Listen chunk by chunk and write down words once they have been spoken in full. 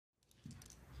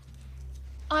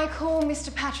I call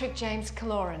Mr. Patrick James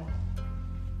Kaloran.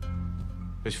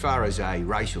 As far as a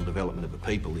racial development of a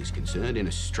people is concerned, in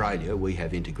Australia we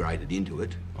have integrated into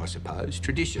it, I suppose,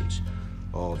 traditions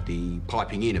of the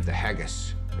piping in of the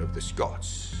haggis of the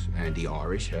Scots, and the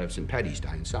Irish have St Paddy's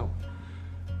Day and so on.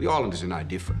 The islanders are no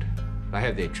different. They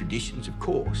have their traditions, of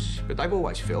course, but they've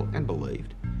always felt and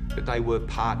believed that they were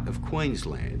part of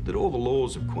Queensland, that all the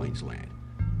laws of Queensland,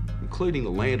 including the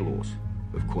land laws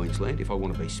of Queensland, if I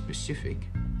want to be specific,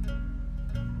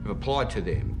 have applied to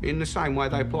them in the same way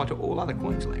they apply to all other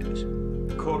Queenslanders.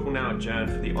 The court will now adjourn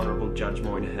for the Honourable Judge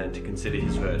Moynihan to consider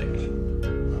his verdict.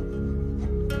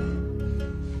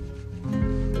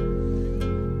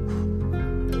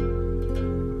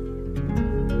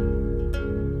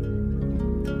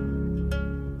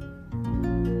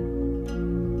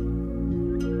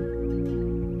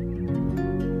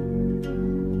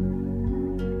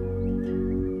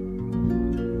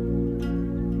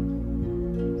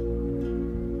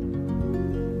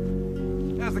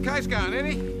 How's the case going,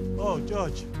 Eddie? Oh,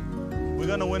 George, we're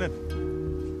gonna win it.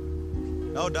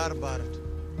 No doubt about it.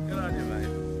 Good on you,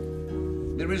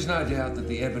 mate. There is no doubt that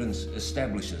the evidence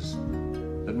establishes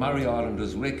that Murray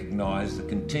Islanders recognise the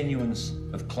continuance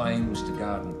of claims to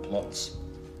garden plots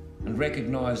and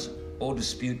recognise or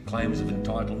dispute claims of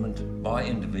entitlement by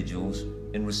individuals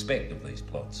in respect of these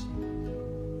plots.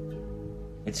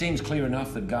 It seems clear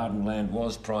enough that garden land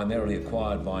was primarily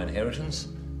acquired by inheritance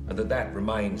and that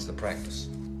remains the practice.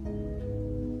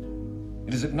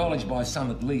 It is acknowledged by some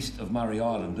at least of Murray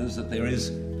Islanders that there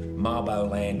is mabo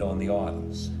land on the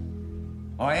islands.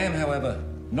 I am, however,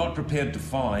 not prepared to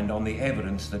find on the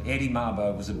evidence that Eddie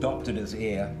Mabo was adopted as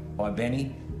heir by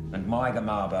Benny and Micah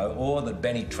Mabo, or that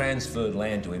Benny transferred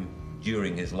land to him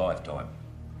during his lifetime.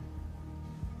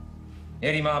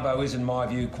 Eddie Mabo is, in my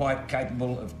view, quite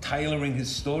capable of tailoring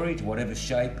his story to whatever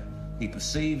shape he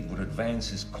perceived would advance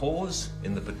his cause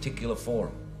in the particular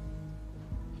forum.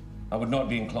 I would not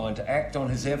be inclined to act on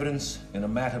his evidence in a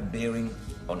matter bearing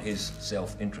on his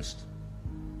self-interest.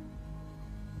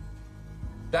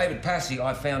 David Passy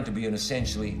I found to be an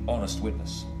essentially honest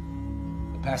witness.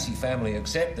 The Passy family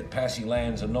accept that Passy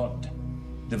lands are not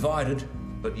divided,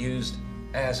 but used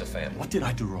as a family. What did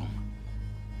I do wrong?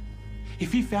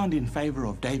 If he found in favour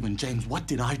of Dave and James, what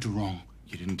did I do wrong?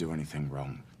 You didn't do anything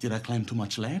wrong. Did I claim too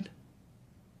much land?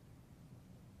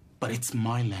 But it's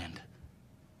my land.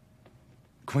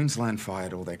 Queensland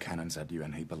fired all their cannons at you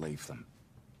and he believed them.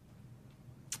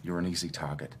 You're an easy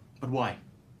target. But why?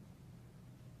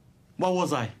 What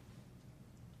was I?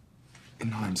 In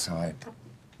hindsight,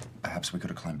 perhaps we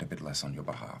could have claimed a bit less on your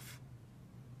behalf.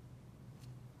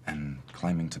 And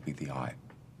claiming to be the I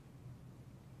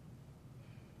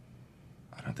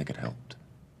don't think it helped.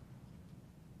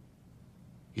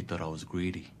 He thought I was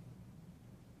greedy.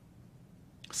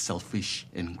 Selfish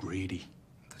and greedy.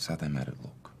 That's how they made it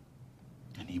look.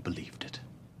 And he believed it.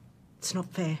 It's not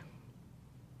fair.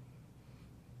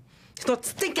 It's not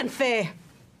stinking fair.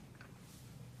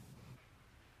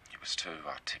 He was too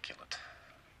articulate.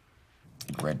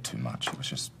 He'd read too much. He was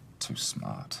just too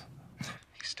smart.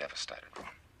 He's devastated, Ron.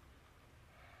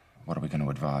 What are we going to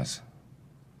advise?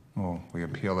 Well, we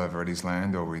appeal over Eddie's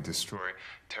land or we destroy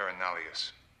Terra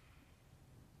Nullius.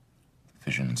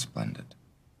 Vision splendid.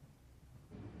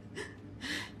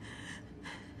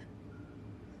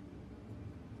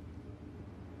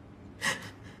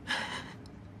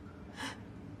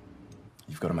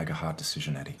 You've got to make a hard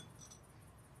decision, Eddie.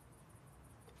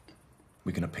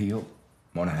 We can appeal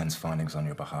Monahan's findings on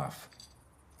your behalf.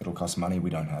 It'll cost money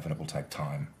we don't have and it will take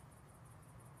time.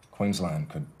 Queensland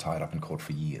could tie it up in court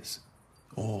for years.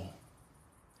 Oh.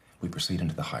 We proceed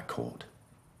into the High Court.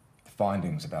 The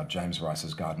findings about James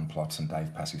Rice's garden plots and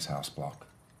Dave Passey's house block,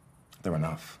 they're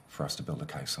enough for us to build a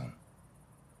case on.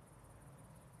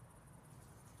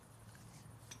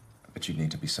 But you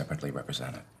need to be separately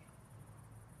represented.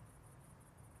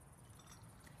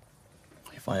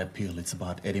 If I appeal, it's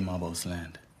about Eddie Mabo's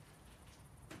land.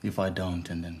 If I don't,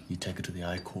 and then you take it to the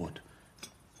High Court,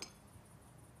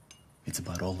 it's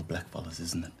about all the blackfellas,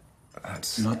 isn't it?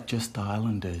 That's... Not just the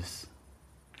islanders.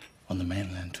 On the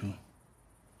mainland, too.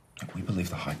 We believe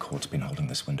the High Court's been holding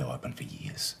this window open for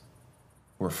years.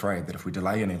 We're afraid that if we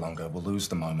delay any longer, we'll lose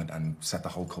the moment and set the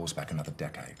whole cause back another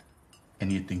decade.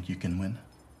 And you think you can win?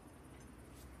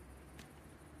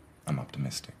 I'm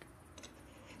optimistic.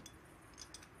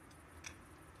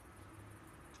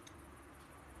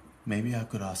 Maybe I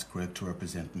could ask Greg to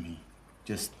represent me.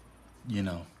 Just, you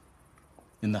know,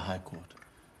 in the High Court.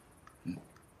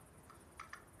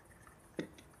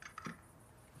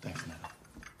 Thanks, Nana.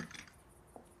 You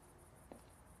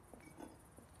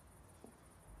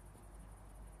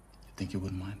think you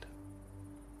wouldn't mind?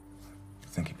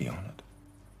 think he'd be honoured.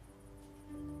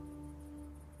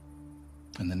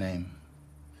 And the name,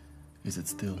 is it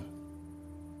still?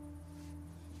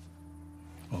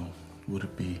 Or would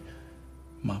it be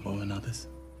Mabo and others?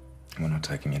 We're not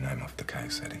taking your name off the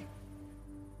case, Eddie.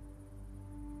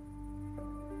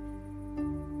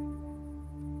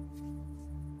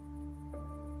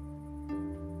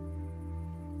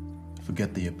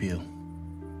 Forget the appeal.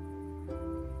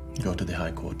 Go to the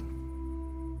High Court.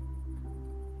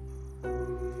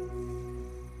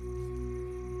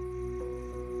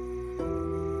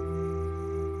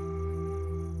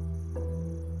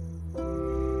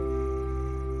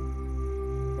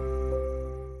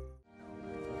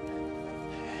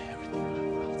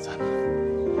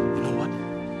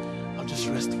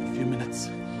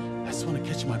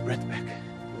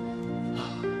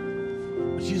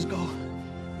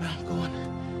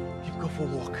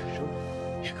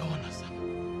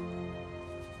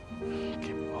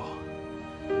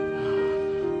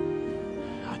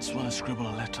 Scribble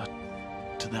a letter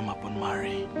to them up on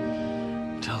Murray.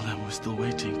 Tell them we're still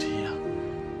waiting to hear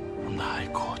from the High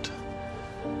Court.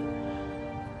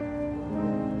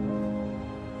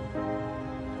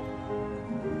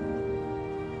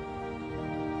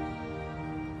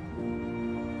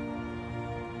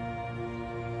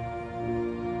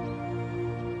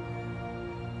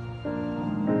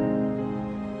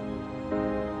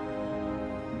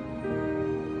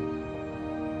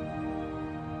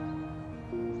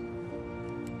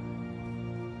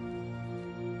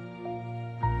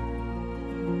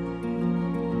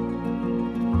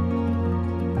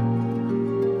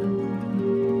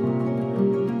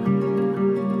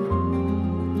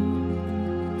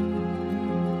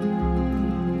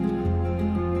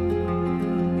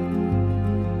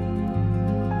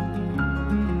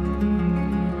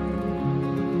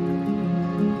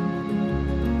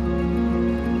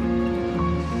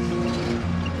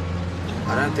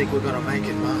 I don't think we're gonna make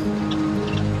it, Mum.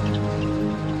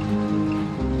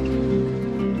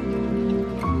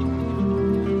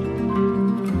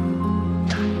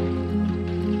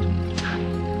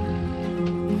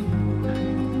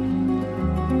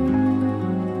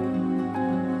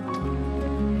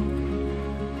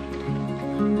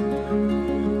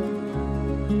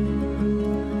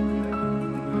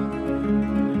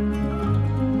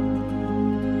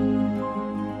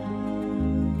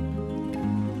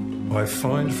 I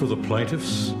find for the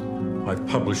plaintiffs, I've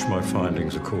published my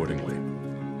findings accordingly.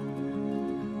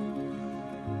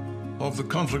 Of the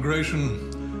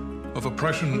conflagration of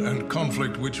oppression and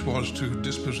conflict which was to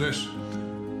dispossess,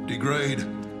 degrade,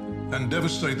 and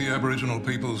devastate the Aboriginal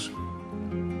peoples,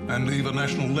 and leave a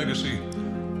national legacy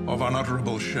of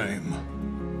unutterable shame.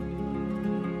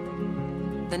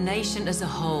 The nation as a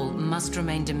whole must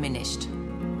remain diminished,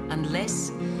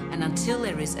 unless and until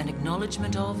there is an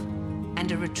acknowledgement of and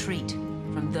a retreat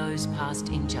from those past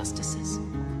injustices.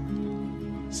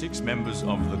 6 members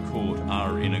of the court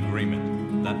are in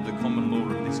agreement that the common law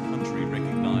of this country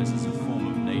recognises a form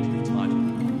of native title.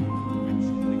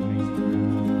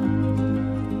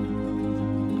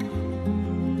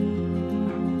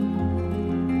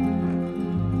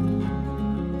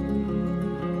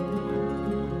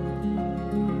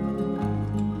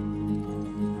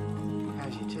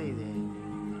 How's your tea there?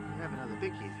 Have another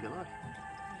bicky if you like.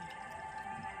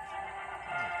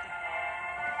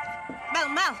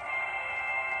 Mel!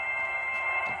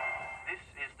 This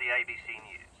is the ABC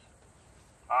News.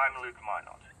 I'm Luke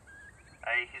Minot.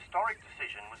 A historic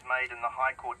decision was made in the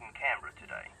High Court in Canberra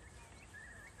today.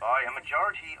 By a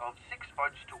majority of 6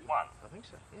 votes to 1, I think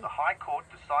so, yeah. the High Court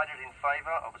decided in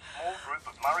favour of a small group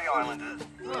of Murray Islanders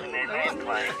in their land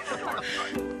claim in the Torres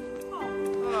Strait.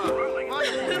 The ruling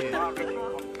is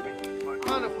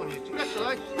Wonderful news.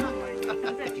 Congratulations.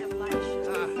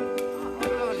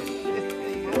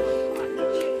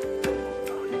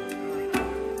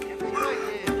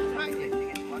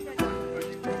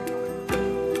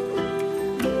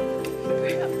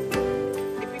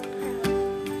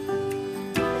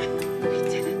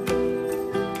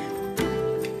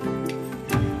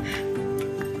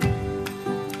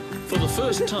 For the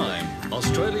first time,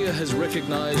 Australia has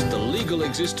recognised the legal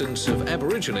existence of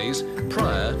Aborigines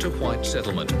prior to white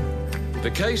settlement. The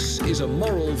case is a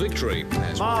moral victory.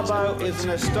 Mabo is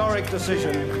an historic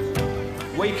decision.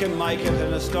 We can make it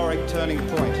an historic turning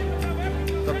point.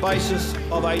 The basis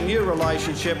of a new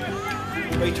relationship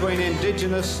between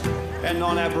Indigenous and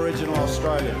non-Aboriginal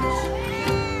Australians.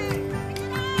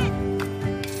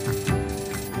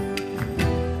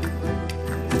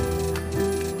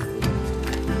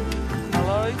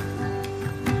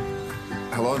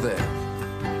 Hello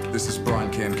there. This is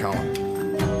Brian Cairn Cullen.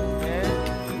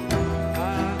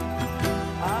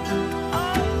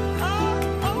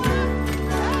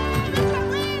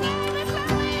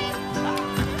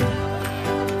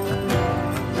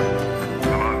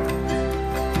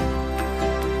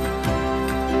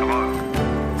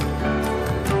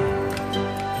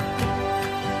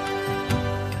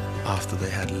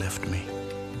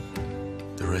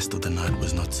 rest of the night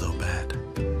was not so bad.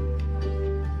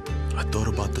 I thought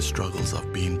about the struggles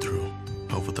I've been through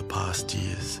over the past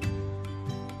years,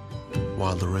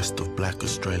 while the rest of Black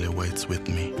Australia waits with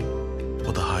me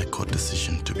for the High Court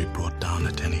decision to be brought down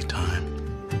at any time.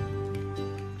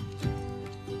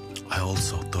 I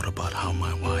also thought about how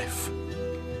my wife,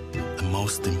 the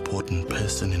most important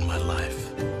person in my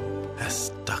life, has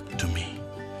stuck to me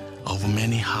over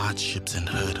many hardships and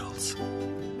hurdles,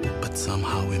 but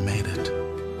somehow we made it.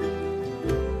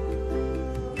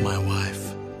 My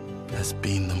wife has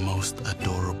been the most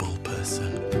adorable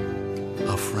person,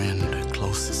 a friend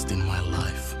closest in my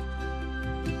life,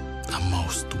 a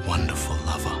most wonderful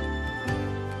lover.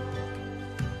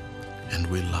 And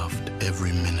we loved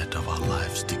every minute of our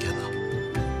lives together.